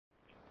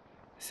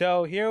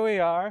So here we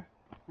are.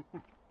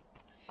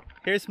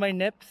 Here's my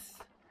nips,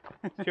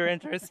 if you're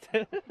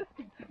interested.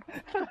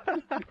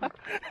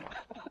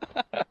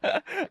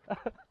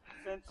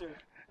 Censor.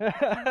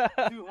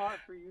 Too hot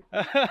for you.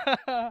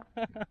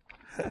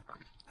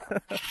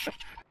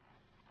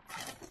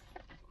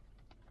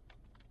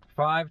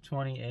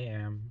 5:20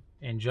 a.m.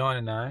 and John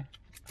and I,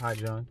 hi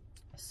John.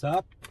 What's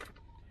up?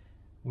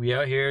 We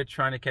out here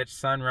trying to catch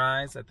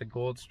sunrise at the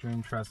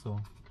Goldstream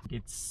Trestle.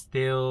 It's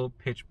still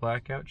pitch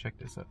black out. Check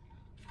this out.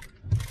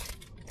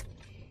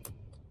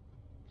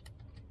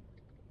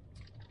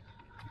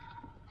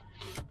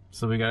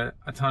 So we got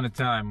a ton of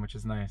time, which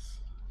is nice.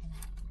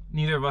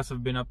 Neither of us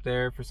have been up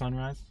there for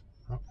sunrise.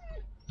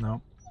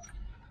 No.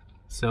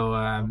 So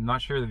I'm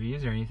not sure of the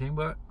views or anything,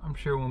 but I'm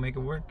sure we'll make it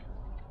work.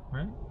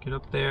 Right? Get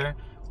up there.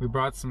 We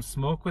brought some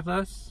smoke with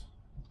us.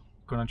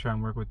 Gonna try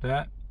and work with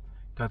that.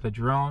 Got the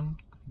drone.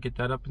 Get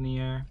that up in the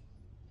air.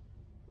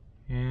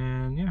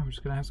 And yeah, we're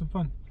just gonna have some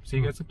fun. See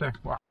you guys up there.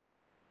 Wow.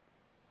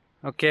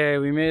 Okay,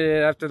 we made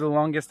it after the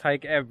longest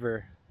hike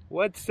ever.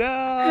 What's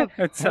up?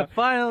 What's up?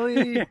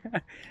 Finally!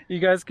 You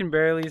guys can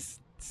barely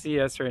see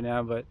us right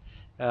now, but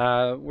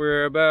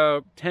we're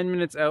about 10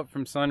 minutes out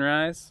from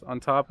sunrise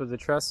on top of the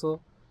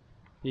trestle.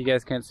 You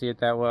guys can't see it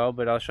that well,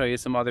 but I'll show you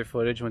some other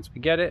footage once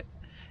we get it.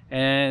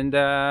 And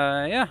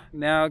yeah,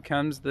 now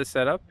comes the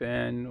setup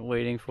and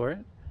waiting for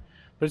it.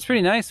 But it's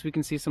pretty nice. We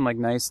can see some like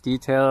nice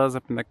details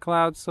up in the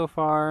clouds so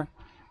far.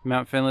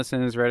 Mount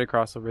Finlayson is right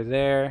across over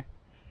there.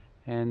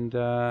 And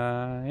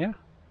yeah,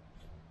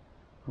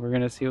 we're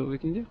gonna see what we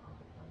can do.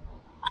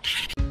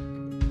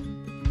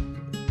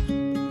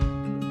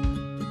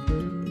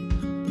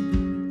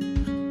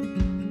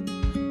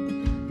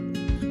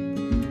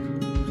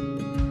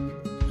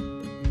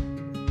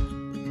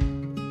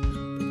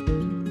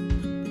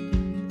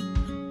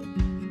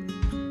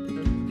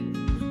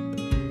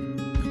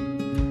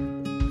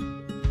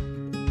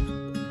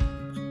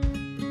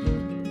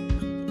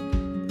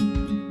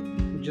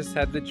 Just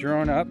had the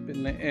drone up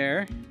in the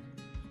air.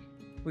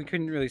 We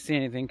couldn't really see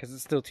anything because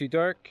it's still too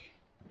dark.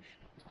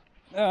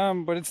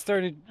 But it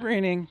started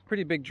raining,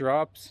 pretty big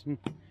drops. And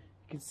you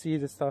can see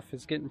the stuff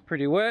is getting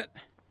pretty wet.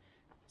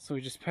 So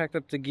we just packed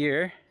up the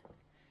gear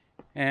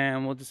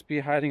and we'll just be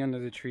hiding under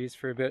the trees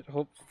for a bit.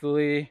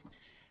 Hopefully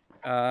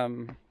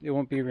it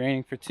won't be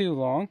raining for too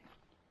long.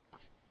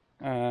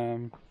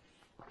 Yeah,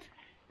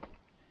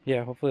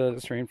 hopefully it'll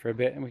just rain for a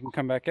bit and we can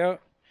come back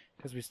out,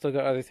 because we still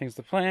got other things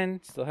to plan.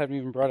 Still haven't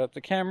even brought up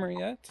the camera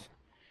yet.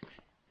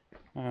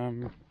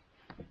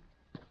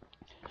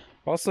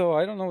 Also,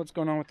 I don't know what's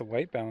going on with the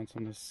white balance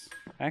on this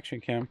action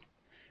cam.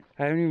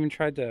 I haven't even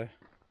tried to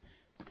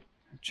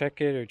check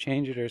it or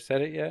change it or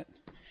set it yet.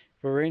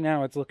 But right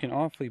now it's looking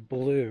awfully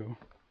blue.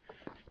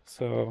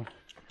 So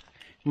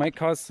it might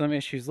cause some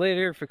issues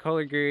later for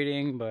color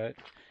grading, but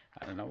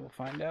I don't know, we'll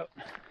find out.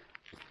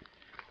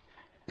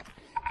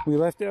 We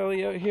left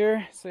Ellie out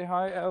here. Say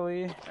hi,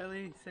 Ellie.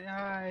 Ellie, say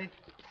hi.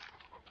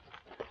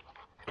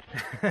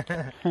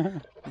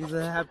 He's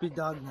a happy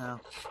dog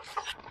now.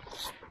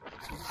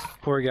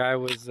 Poor guy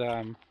was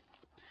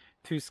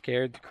too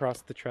scared to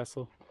cross the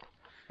trestle.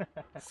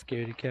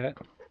 Scaredy cat.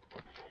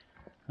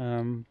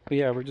 But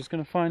yeah, we're just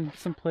gonna find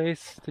some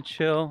place to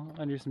chill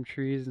under some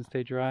trees and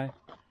stay dry.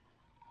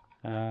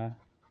 Should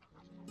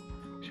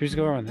we just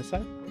go around this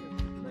side?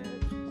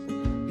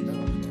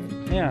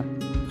 Yeah.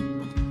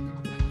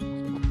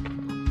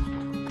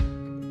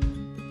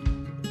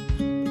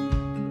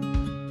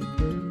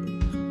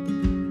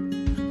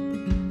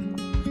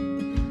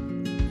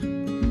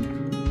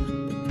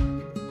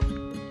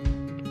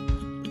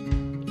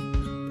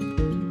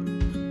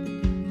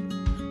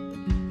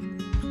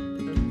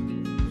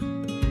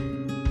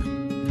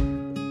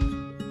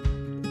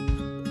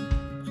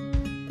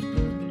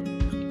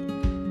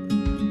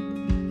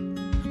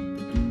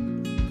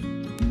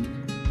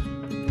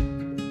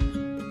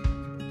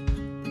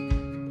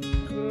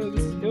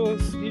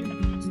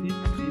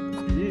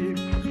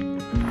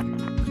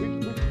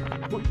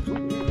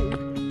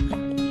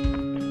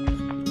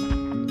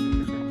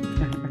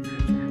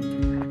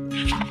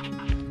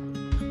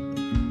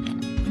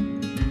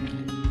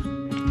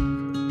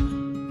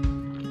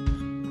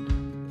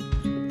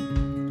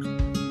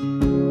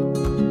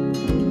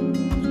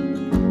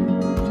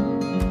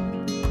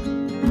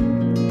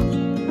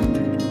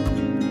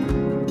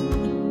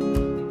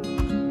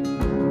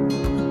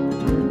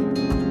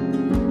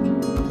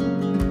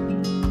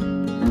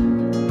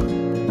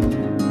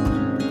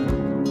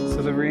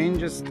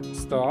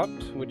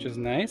 Stopped, which is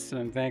nice, and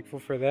I'm thankful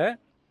for that.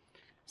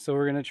 So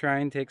we're gonna try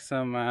and take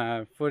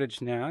some footage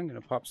now. I'm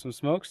gonna pop some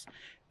smokes.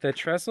 The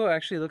trestle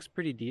actually looks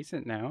pretty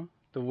decent now.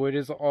 The wood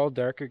is all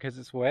darker because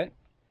it's wet.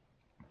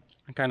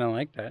 I kind of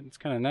like that. It's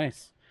kind of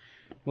nice.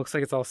 Looks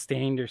like it's all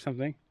stained or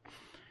something.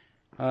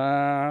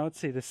 Let's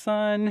see, the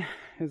sun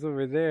is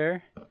over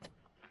there.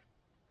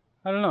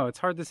 I don't know, it's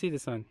hard to see the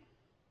sun.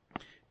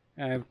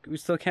 We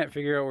still can't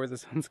figure out where the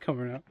sun's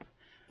coming up.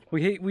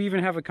 We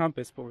even have a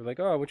compass, but we're like,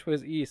 oh, which way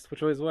is east,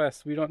 which way is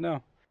west? We don't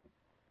know.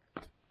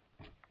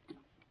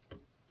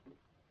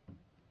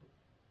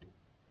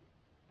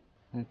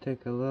 And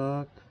take a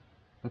look.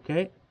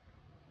 Okay.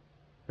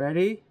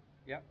 Ready?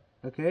 Yep.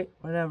 Okay,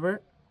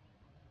 whenever.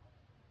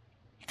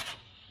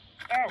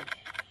 Ow!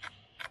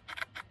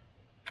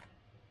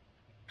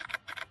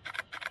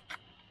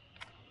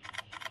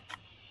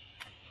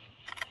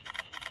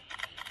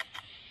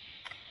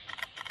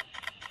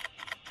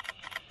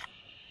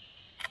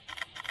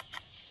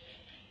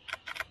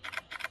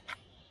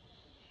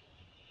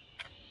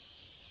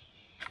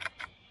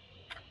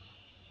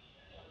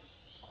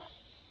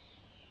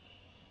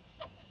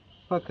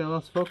 Fuck, I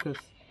lost focus.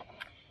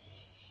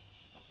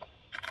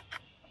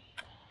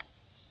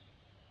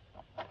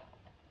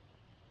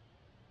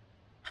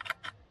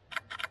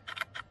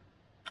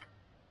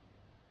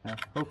 Yeah,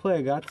 hopefully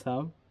I got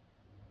some.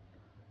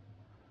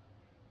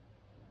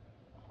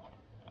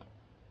 I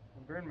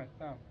burned my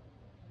thumb.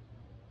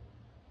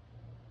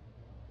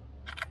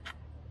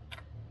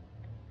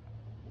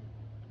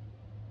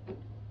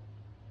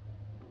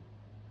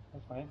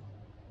 That's fine.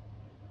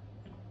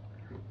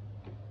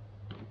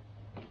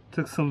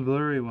 Took some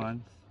blurry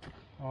ones.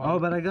 Oh,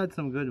 but I got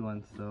some good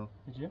ones though.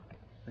 Did you?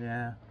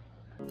 Yeah.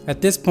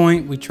 At this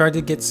point, we tried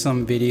to get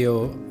some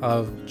video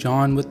of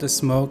John with the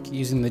smoke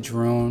using the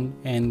drone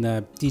and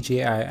the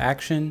DJI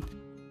action.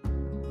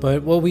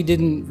 But what we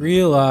didn't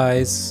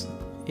realize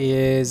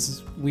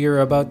is we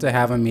were about to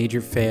have a major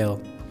fail.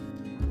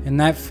 And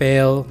that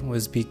fail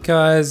was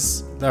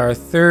because our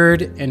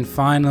third and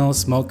final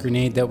smoke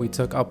grenade that we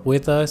took up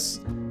with us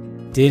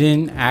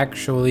didn't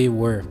actually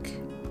work.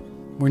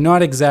 We're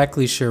not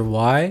exactly sure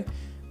why,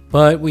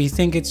 but we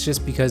think it's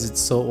just because it's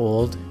so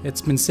old.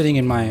 It's been sitting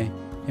in my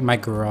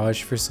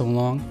garage for so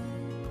long.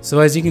 So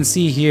as you can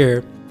see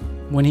here,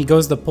 when he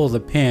goes to pull the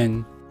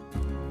pin,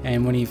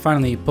 and when he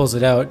finally pulls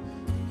it out,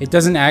 it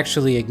doesn't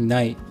actually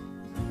ignite.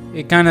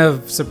 It kind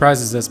of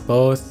surprises us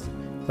both,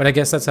 but I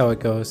guess that's how it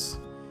goes.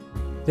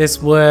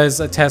 This was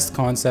a test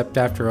concept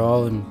after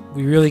all, and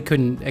we really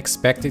couldn't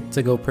expect it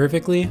to go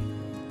perfectly.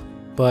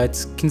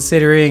 But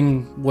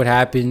considering what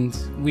happened,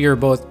 we were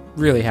both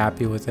really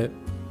happy with it.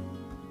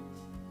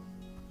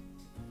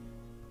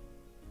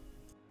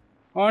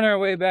 On our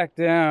way back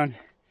down,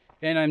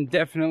 and I'm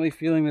definitely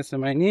feeling this in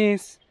my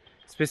knees,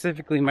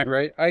 specifically my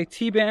right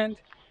IT band.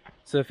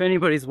 So if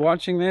anybody's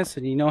watching this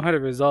and you know how to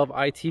resolve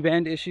IT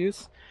band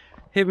issues,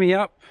 hit me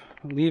up,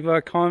 leave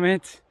a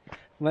comment,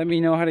 let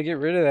me know how to get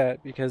rid of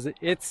that, because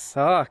it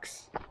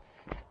sucks.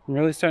 I'm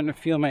really starting to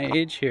feel my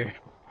age here.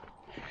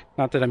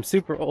 Not that I'm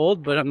super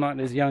old, but I'm not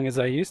as young as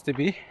I used to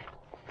be.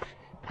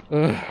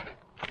 Ugh.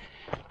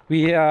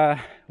 We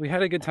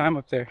had a good time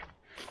up there.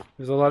 It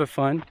was a lot of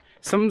fun.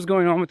 Something's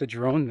going on with the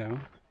drone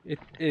though.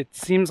 It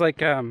seems like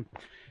the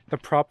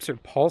props are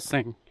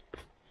pulsing.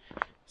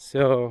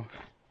 So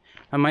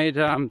I might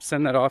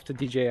send that off to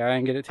DJI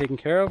and get it taken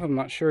care of. I'm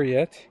not sure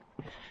yet,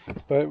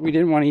 but we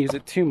didn't want to use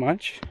it too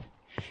much.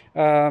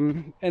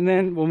 And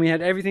then when we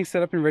had everything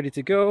set up and ready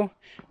to go,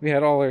 we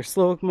had all our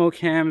slow-mo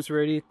cams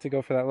ready to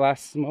go for that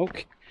last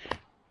smoke.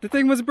 The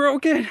thing was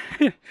broken.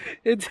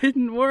 It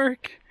didn't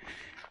work.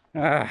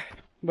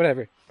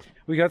 Whatever.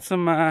 We got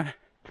some, I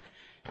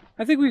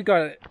think we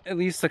got at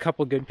least a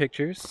couple good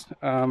pictures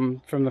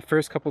from the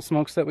first couple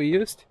smokes that we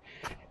used.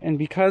 And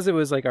because it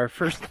was like our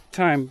first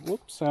time,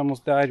 whoops, I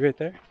almost died right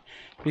there.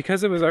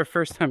 Because it was our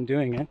first time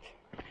doing it,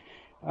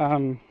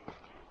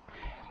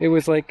 it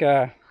was like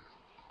a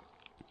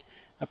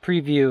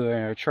preview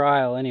or a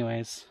trial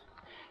anyways.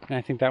 And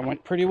I think that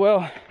went pretty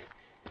well.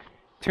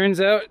 Turns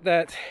out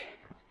that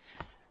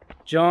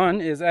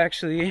John is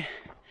actually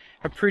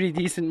a pretty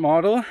decent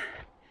model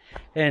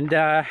and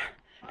a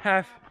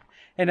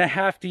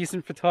half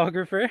decent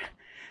photographer.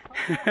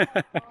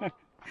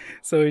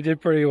 So he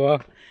did pretty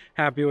well.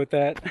 Happy with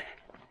that.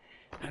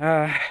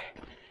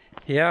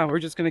 Yeah, we're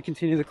just gonna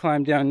continue to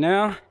climb down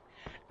now.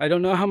 I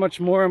don't know how much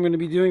more I'm gonna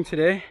be doing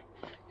today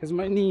because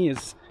my knee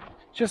is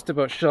just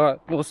about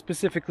shot. Well,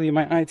 specifically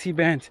my IT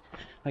band.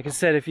 Like I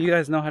said, if you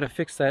guys know how to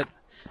fix that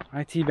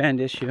IT band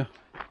issue,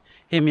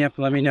 hit me up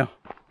and let me know.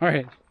 All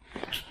right.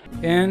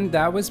 And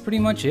that was pretty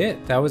much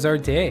it. That was our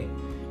day.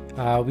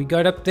 We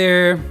got up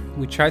there,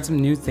 we tried some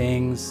new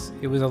things.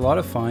 It was a lot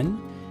of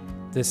fun.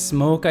 The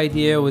smoke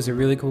idea was a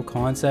really cool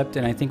concept,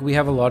 and I think we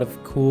have a lot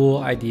of cool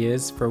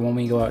ideas for when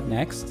we go out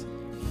next.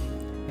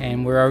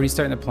 And we're already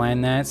starting to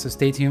plan that, so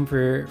stay tuned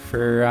for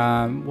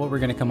what we're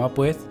gonna come up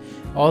with.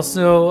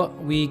 Also,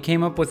 we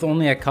came up with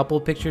only a couple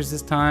pictures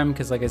this time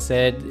because, like I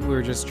said, we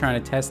were just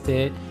trying to test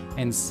it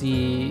and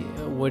see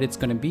what it's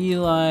gonna be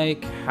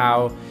like,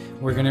 how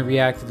we're gonna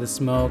react to the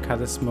smoke, how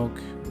the smoke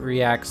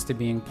reacts to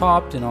being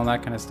popped and all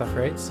that kind of stuff,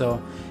 right?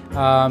 So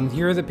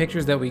here are the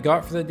pictures that we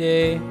got for the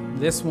day.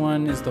 This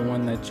one is the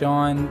one that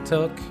John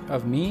took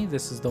of me.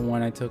 This is the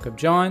one I took of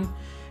John.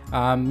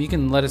 You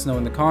can let us know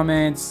in the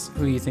comments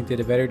who you think did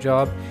a better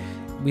job.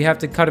 We have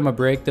to cut him a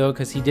break though,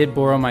 because he did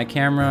borrow my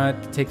camera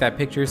to take that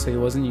picture, so he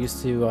wasn't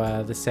used to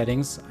the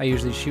settings. I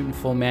usually shoot in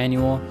full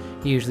manual.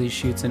 He usually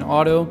shoots in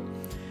auto.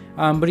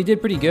 But he did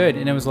pretty good,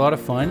 and it was a lot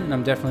of fun, and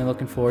I'm definitely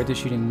looking forward to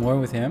shooting more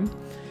with him.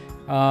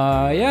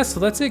 Yeah, so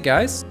that's it,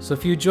 guys. So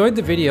if you enjoyed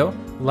the video,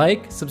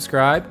 like,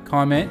 subscribe,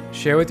 comment,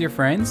 share with your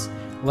friends.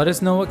 let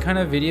us know what kind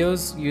of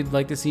videos you'd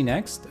like to see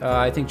next.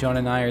 I think John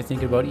and I are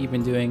thinking about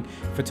even doing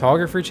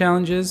photographer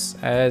challenges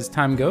as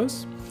time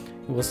goes.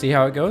 We'll see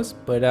how it goes.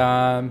 But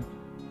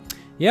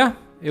yeah,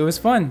 it was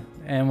fun.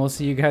 And we'll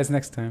see you guys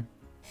next time.